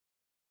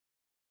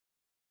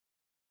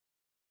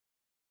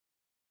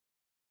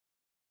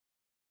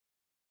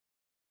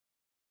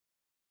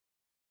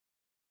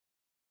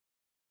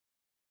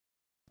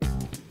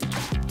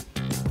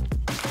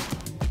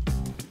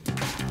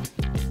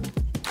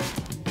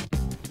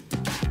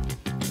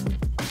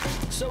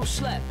So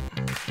Schlep,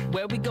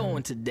 where we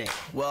going today?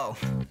 Well,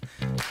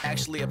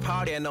 actually a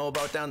party I know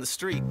about down the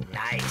street.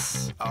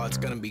 Nice. Oh, it's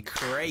gonna be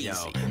crazy.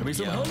 Yo, gonna be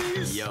some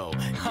honeys. Yo.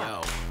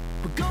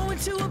 We're going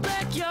to a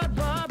backyard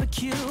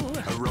barbecue.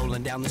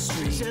 Rolling down the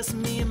street. Just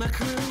me and my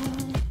crew.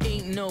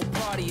 Ain't no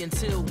party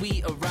until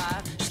we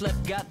arrive. Schlep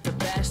got the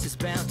bash that's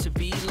bound to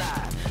be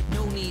live.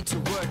 No need to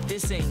work,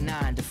 this ain't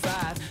 9 to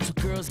 5. So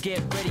girls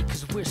get ready,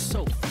 cause we're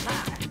so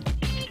fly.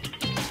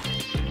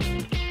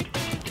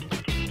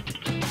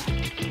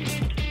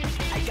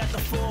 I got the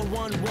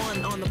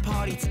 411 on the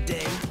party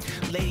today.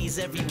 Ladies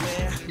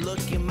everywhere,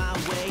 looking my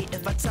way.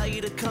 If I tell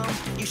you to come,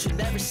 you should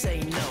never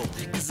say no.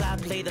 Cause I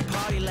play the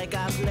party like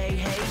I play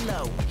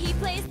Halo. He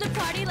plays the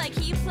party like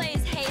he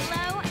plays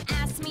Halo.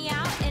 Ask me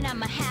out and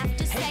I'ma have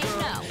to say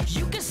no.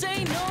 You can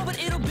say no, but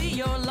it'll be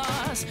your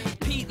loss.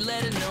 Pete,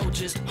 let her know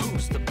just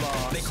who's the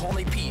boss. They call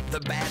me Pete, the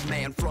bad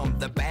man from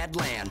the bad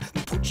land.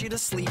 Put you to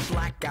sleep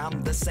like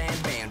I'm the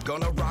Sandman.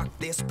 Gonna rock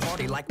this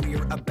party like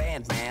we're a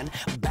band, man.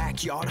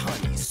 Backyard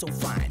honeys, so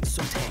fine,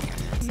 so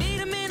tan. Meet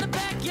 'em in the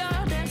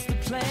backyard, that's the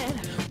plan.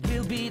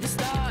 We'll be the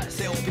stars,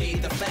 They'll be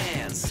the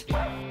fans.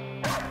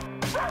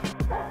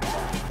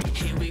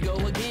 Here we go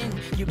again,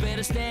 you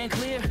better stand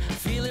clear.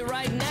 Feel it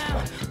right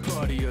now,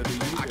 party of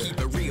the year. I keep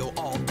it real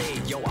all day,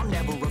 yo, I'm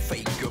never a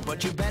faker.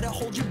 But you better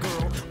hold your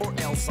girl, or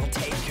else I'll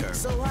take her.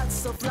 So hot,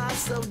 so fly,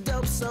 so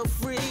dope, so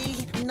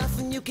free.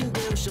 Nothing you can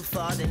do, she'll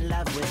fall in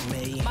love with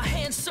me. My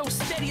hand's so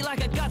steady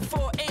like I got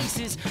 4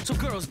 aces. So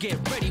girls get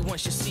ready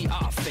once you see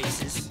our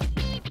faces.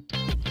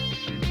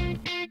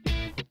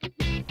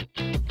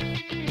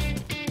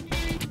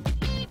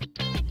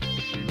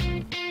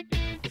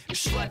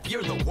 Schlep,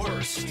 you're the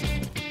worst.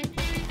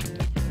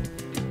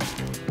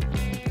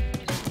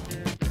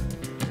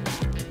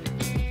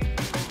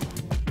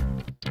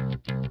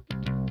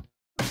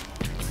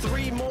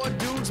 Three more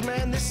dudes,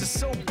 man, this is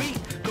so beat.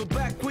 Go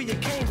back where you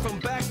came from,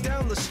 back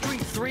down the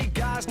street. 3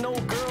 guys, no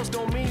girls,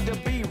 don't mean to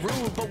be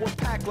rude, but we're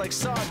packed like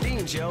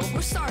sardines, yo.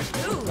 We're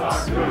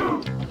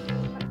Sardudes.